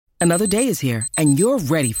Another day is here, and you're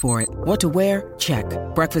ready for it. What to wear? Check.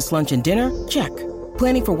 Breakfast, lunch, and dinner? Check.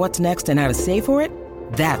 Planning for what's next and how to save for it?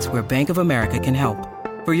 That's where Bank of America can help.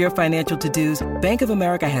 For your financial to-dos, Bank of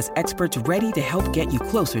America has experts ready to help get you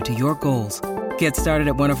closer to your goals. Get started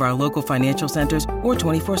at one of our local financial centers or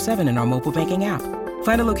 24/7 in our mobile banking app.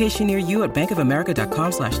 Find a location near you at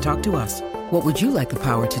bankofamerica.com/talktous. What would you like the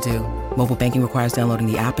power to do? Mobile banking requires downloading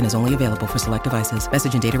the app and is only available for select devices.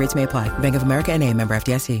 Message and data rates may apply. Bank of America N.A., member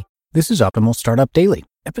FDIC. This is Optimal Startup Daily,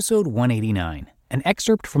 episode 189, an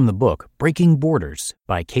excerpt from the book Breaking Borders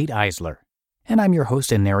by Kate Eisler. And I'm your host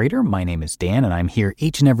and narrator. My name is Dan, and I'm here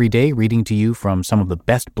each and every day reading to you from some of the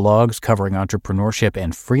best blogs covering entrepreneurship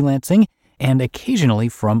and freelancing, and occasionally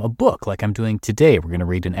from a book like I'm doing today. We're going to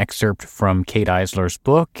read an excerpt from Kate Eisler's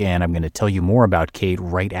book, and I'm going to tell you more about Kate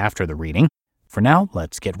right after the reading. For now,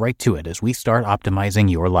 let's get right to it as we start optimizing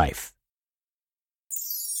your life.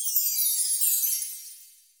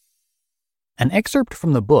 An excerpt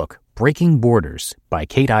from the book Breaking Borders by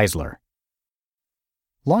Kate Eisler.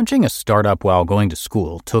 Launching a startup while going to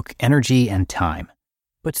school took energy and time.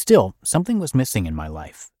 But still, something was missing in my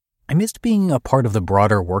life. I missed being a part of the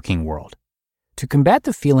broader working world. To combat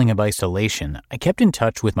the feeling of isolation, I kept in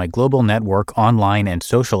touch with my global network online and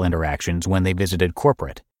social interactions when they visited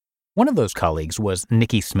corporate. One of those colleagues was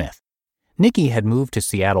Nikki Smith. Nikki had moved to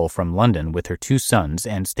Seattle from London with her 2 sons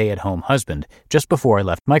and stay-at-home husband just before I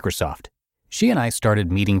left Microsoft. She and I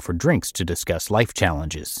started meeting for drinks to discuss life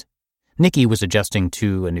challenges. Nikki was adjusting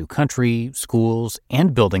to a new country, schools,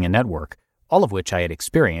 and building a network, all of which I had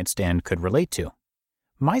experienced and could relate to.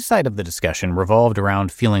 My side of the discussion revolved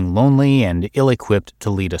around feeling lonely and ill-equipped to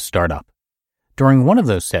lead a startup. During one of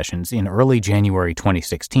those sessions in early January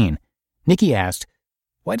 2016, Nikki asked,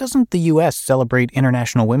 "Why doesn't the U.S. celebrate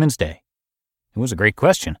International Women's Day?" It was a great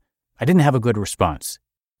question. I didn't have a good response.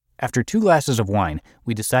 After 2 glasses of wine,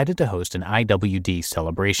 we decided to host an IWD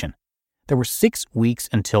celebration. There were 6 weeks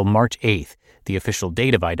until March 8th, the official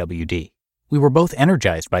date of IWD. We were both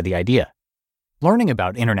energized by the idea. Learning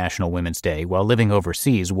about International Women's Day while living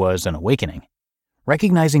overseas was an awakening.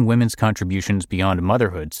 Recognizing women's contributions beyond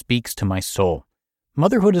motherhood speaks to my soul.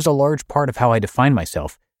 Motherhood is a large part of how I define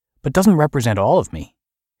myself, but doesn't represent all of me.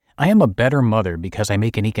 I am a better mother because I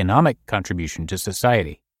make an economic contribution to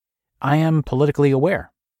society. I am politically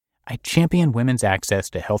aware. I champion women's access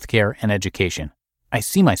to healthcare and education. I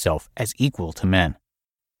see myself as equal to men.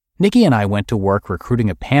 Nikki and I went to work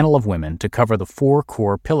recruiting a panel of women to cover the 4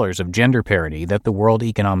 core pillars of gender parity that the World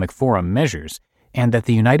Economic Forum measures and that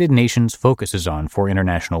the United Nations focuses on for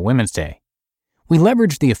International Women's Day. We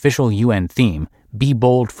leveraged the official UN theme, Be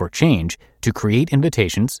Bold for Change, to create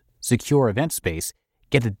invitations, secure event space,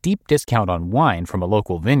 get a deep discount on wine from a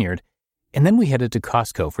local vineyard, and then we headed to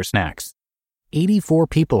Costco for snacks. 84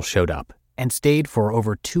 people showed up and stayed for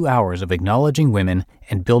over 2 hours of acknowledging women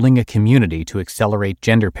and building a community to accelerate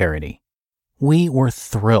gender parity. We were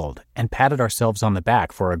thrilled and patted ourselves on the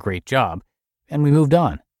back for a great job, and we moved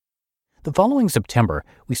on. The following September,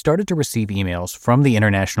 we started to receive emails from the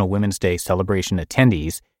International Women's Day celebration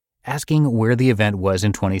attendees asking where the event was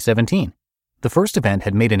in 2017. The first event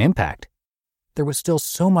had made an impact. There was still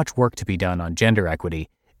so much work to be done on gender equity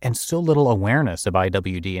and so little awareness of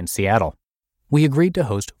IWD in Seattle. We agreed to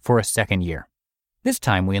host for a second year. This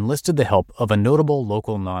time, we enlisted the help of a notable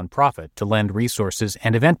local nonprofit to lend resources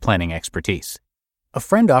and event planning expertise. A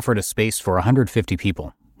friend offered a space for 150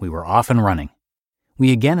 people. We were off and running.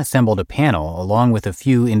 We again assembled a panel along with a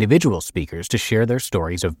few individual speakers to share their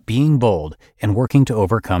stories of being bold and working to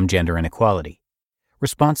overcome gender inequality.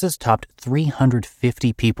 Responses topped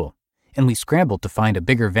 350 people, and we scrambled to find a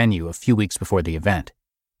bigger venue a few weeks before the event.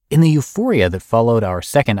 In the euphoria that followed our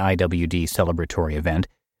second IWD celebratory event,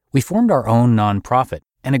 we formed our own nonprofit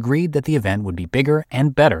and agreed that the event would be bigger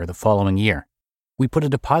and better the following year. We put a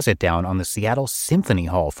deposit down on the Seattle Symphony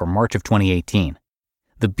Hall for March of 2018.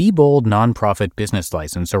 The Be Bold nonprofit business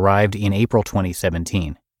license arrived in April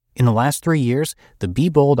 2017. In the last 3 years, the Be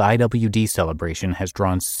Bold IWD celebration has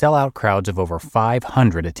drawn sellout crowds of over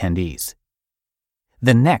 500 attendees.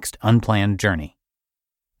 The next unplanned journey.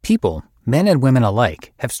 People, men and women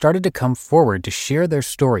alike, have started to come forward to share their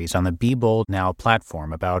stories on the Be Bold Now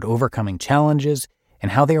platform about overcoming challenges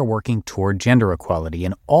and how they are working toward gender equality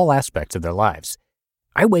in all aspects of their lives.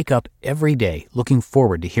 I wake up every day looking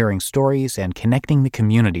forward to hearing stories and connecting the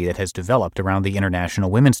community that has developed around the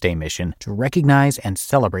International Women's Day mission to recognize and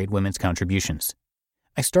celebrate women's contributions.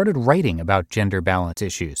 I started writing about gender balance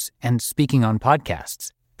issues and speaking on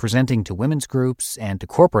podcasts, presenting to women's groups and to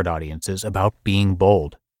corporate audiences about being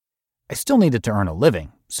bold. I still needed to earn a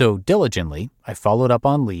living, so diligently I followed up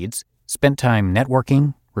on leads, spent time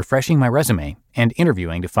networking, refreshing my resume, and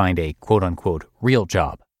interviewing to find a quote-unquote real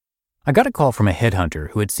job. I got a call from a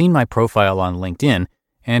headhunter who had seen my profile on LinkedIn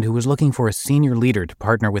and who was looking for a senior leader to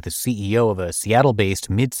partner with the CEO of a Seattle-based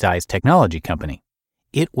mid-sized technology company.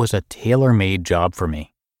 It was a tailor-made job for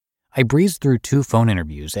me. I breezed through 2 phone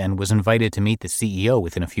interviews and was invited to meet the CEO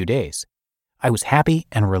within a few days. I was happy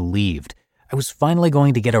and relieved. I was finally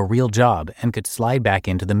going to get a real job and could slide back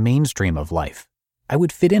into the mainstream of life. I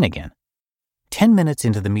would fit in again. 10 minutes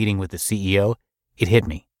into the meeting with the CEO, it hit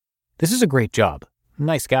me. This is a great job.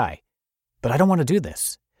 Nice guy. But I don't want to do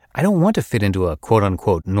this. I don't want to fit into a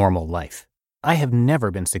quote-unquote normal life. I have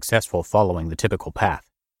never been successful following the typical path.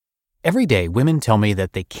 Every day, women tell me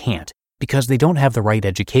that they can't because they don't have the right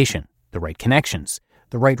education, the right connections,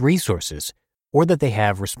 the right resources, or that they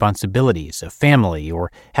have responsibilities, a family,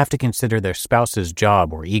 or have to consider their spouse's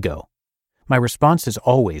job or ego. My response is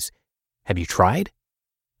always, have you tried?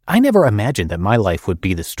 I never imagined that my life would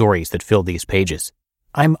be the stories that fill these pages.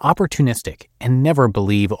 I'm opportunistic and never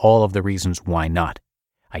believe all of the reasons why not.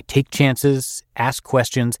 I take chances, ask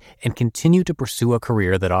questions, and continue to pursue a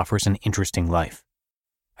career that offers an interesting life.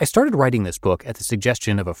 I started writing this book at the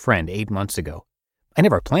suggestion of a friend 8 months ago. I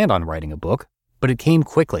never planned on writing a book, but it came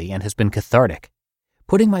quickly and has been cathartic.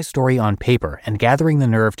 Putting my story on paper and gathering the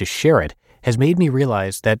nerve to share it has made me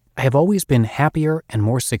realize that I have always been happier and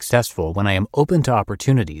more successful when I am open to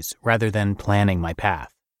opportunities rather than planning my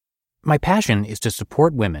path. My passion is to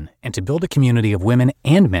support women and to build a community of women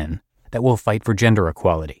and men that will fight for gender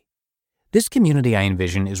equality. This community I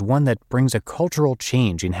envision is one that brings a cultural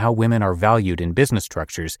change in how women are valued in business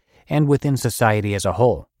structures and within society as a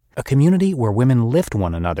whole. A community where women lift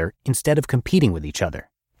one another instead of competing with each other.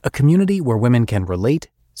 A community where women can relate,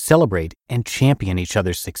 celebrate, and champion each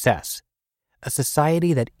other's success. A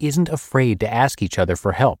society that isn't afraid to ask each other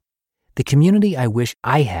for help. The community I wish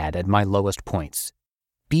I had at my lowest points.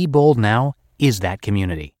 Be Bold Now is that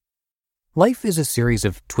community. Life is a series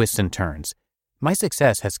of twists and turns. My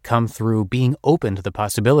success has come through being open to the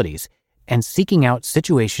possibilities and seeking out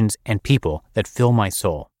situations and people that fill my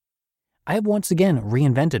soul. I have once again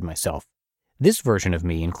reinvented myself. This version of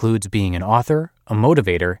me includes being an author, a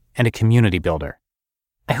motivator, and a community builder.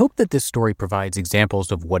 I hope that this story provides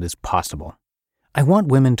examples of what is possible. I want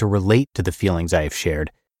women to relate to the feelings I have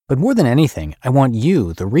shared, but more than anything, I want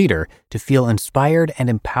you, the reader, to feel inspired and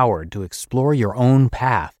empowered to explore your own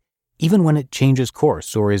path, even when it changes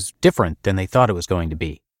course or is different than they thought it was going to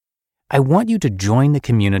be. I want you to join the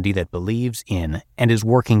community that believes in and is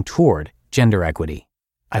working toward gender equity.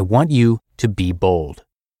 I want you to be bold.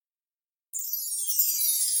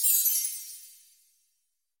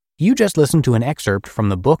 You just listened to an excerpt from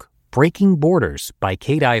the book Breaking Borders by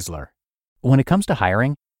Kate Eisler. When it comes to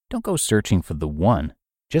hiring, don't go searching for the one.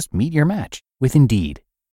 Just meet your match with Indeed.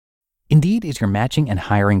 Indeed is your matching and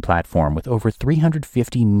hiring platform with over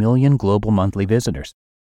 350 million global monthly visitors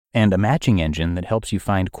and a matching engine that helps you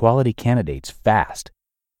find quality candidates fast.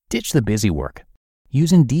 Ditch the busy work.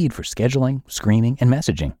 Use Indeed for scheduling, screening, and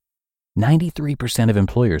messaging. 93% of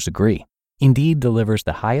employers agree. Indeed delivers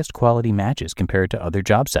the highest quality matches compared to other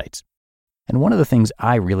job sites. And one of the things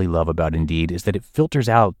I really love about Indeed is that it filters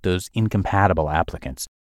out those incompatible applicants.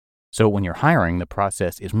 So when you're hiring, the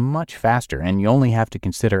process is much faster and you only have to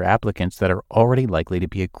consider applicants that are already likely to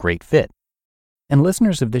be a great fit. And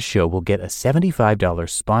listeners of this show will get a $75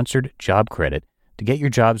 sponsored job credit to get your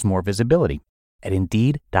jobs more visibility at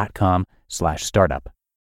Indeed.com/startup.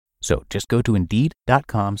 So just go to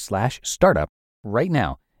Indeed.com/startup right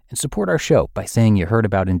now and support our show by saying you heard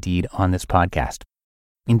about Indeed on this podcast.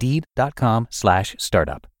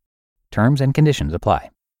 Indeed.com/startup. Terms and conditions apply.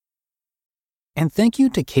 And thank you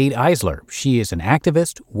to Kate Eisler. She is an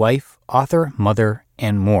activist, wife, author, mother,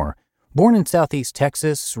 and more. Born in Southeast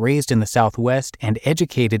Texas, raised in the Southwest, and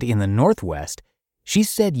educated in the Northwest, she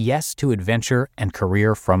said yes to adventure and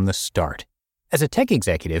career from the start. As a tech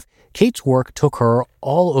executive, Kate's work took her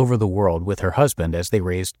all over the world with her husband as they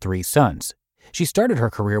raised 3 sons. She started her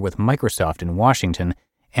career with Microsoft in Washington,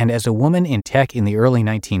 and as a woman in tech in the early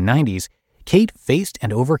 1990s, Kate faced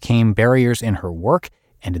and overcame barriers in her work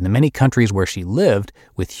and in the many countries where she lived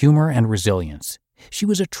with humor and resilience. She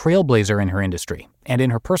was a trailblazer in her industry, and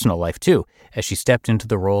in her personal life too, as she stepped into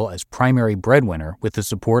the role as primary breadwinner with the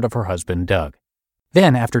support of her husband, Doug.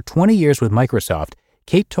 Then, after 20 years with Microsoft,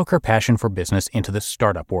 Kate took her passion for business into the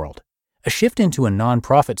startup world. A shift into a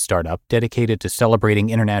nonprofit startup dedicated to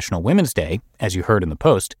celebrating International Women's Day, as you heard in the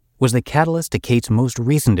post, was the catalyst to Kate's most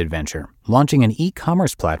recent adventure, launching an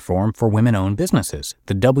e-commerce platform for women-owned businesses,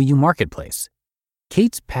 the W Marketplace.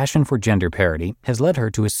 Kate's passion for gender parity has led her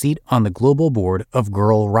to a seat on the global board of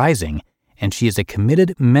Girl Rising, and she is a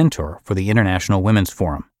committed mentor for the International Women's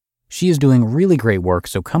Forum. She is doing really great work,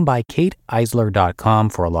 so come by kateeisler.com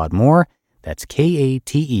for a lot more. That's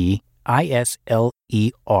KateIsler,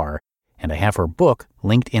 and I have her book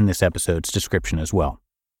linked in this episode's description as well.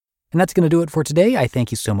 And that's going to do it for today. I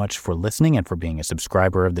thank you so much for listening and for being a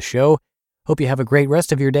subscriber of the show. Hope you have a great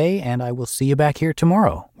rest of your day, and I will see you back here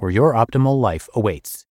tomorrow, where your optimal life awaits.